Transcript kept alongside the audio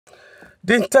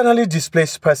The internally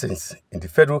displaced persons in the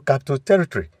Federal Capital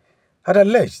Territory had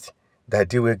alleged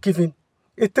that they were given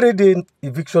a 3-day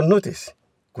eviction notice,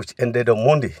 which ended on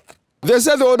Monday. They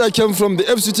said the order came from the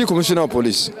FCT Commissioner of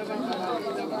Police.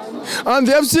 And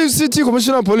the FCT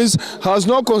Commissioner of Police has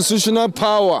no constitutional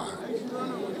power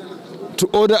to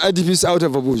order IDPs out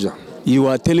of Abuja. You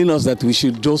are telling us that we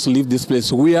should just leave this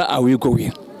place. Where are we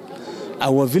going?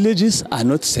 Our villages are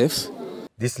not safe.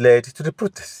 This led to the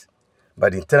protest by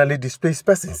the internally displaced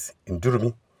persons in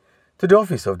Durumi to the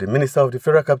office of the Minister of the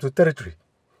Federal Capital Territory,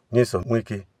 Nyesom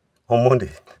Wike, on Monday.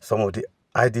 Some of the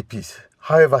IDPs,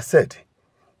 however, said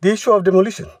the issue of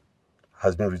demolition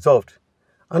has been resolved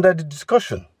and that the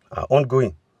discussions are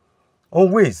ongoing on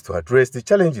ways to address the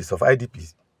challenges of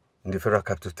IDPs in the Federal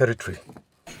Capital Territory.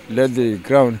 Led the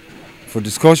ground for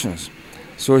discussions.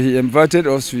 So he invited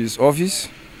us to his office,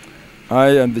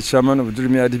 I and the chairman of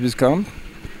Durumi IDPs camp,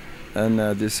 and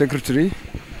the secretary,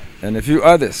 and a few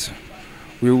others.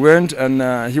 We went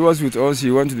and he was with us,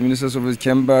 he went to the minister's office,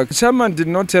 came back. The chairman did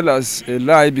not tell us a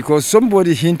lie because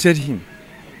somebody hinted him.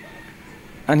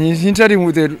 And he hinted him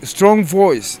with a strong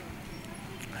voice.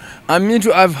 I mean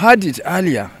to have heard it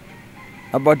earlier,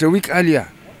 about a week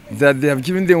earlier, that they have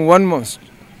given them 1 month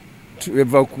to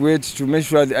evacuate, to make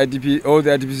sure the all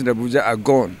the IDPs in Abuja are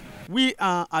gone. We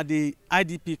are at the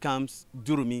IDP camps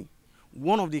Durumi,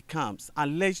 one of the camps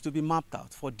alleged to be mapped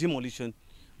out for demolition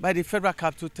by the Federal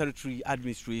Capital Territory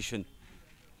Administration.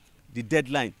 The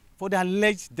deadline for the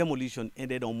alleged demolition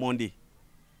ended on Monday.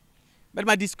 But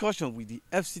my discussion with the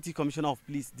FCT Commissioner of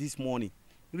Police this morning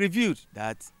revealed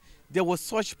that there was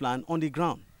such plan on the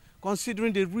ground,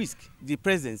 considering the risk the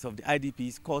presence of the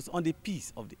IDPs caused on the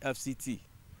peace of the FCT.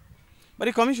 But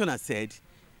the Commissioner said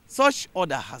such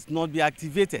order has not been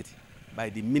activated by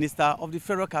the Minister of the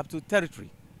Federal Capital Territory,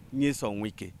 Nyesom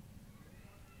Wike.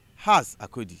 Has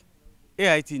Akodi,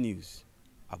 AIT News,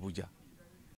 Abuja.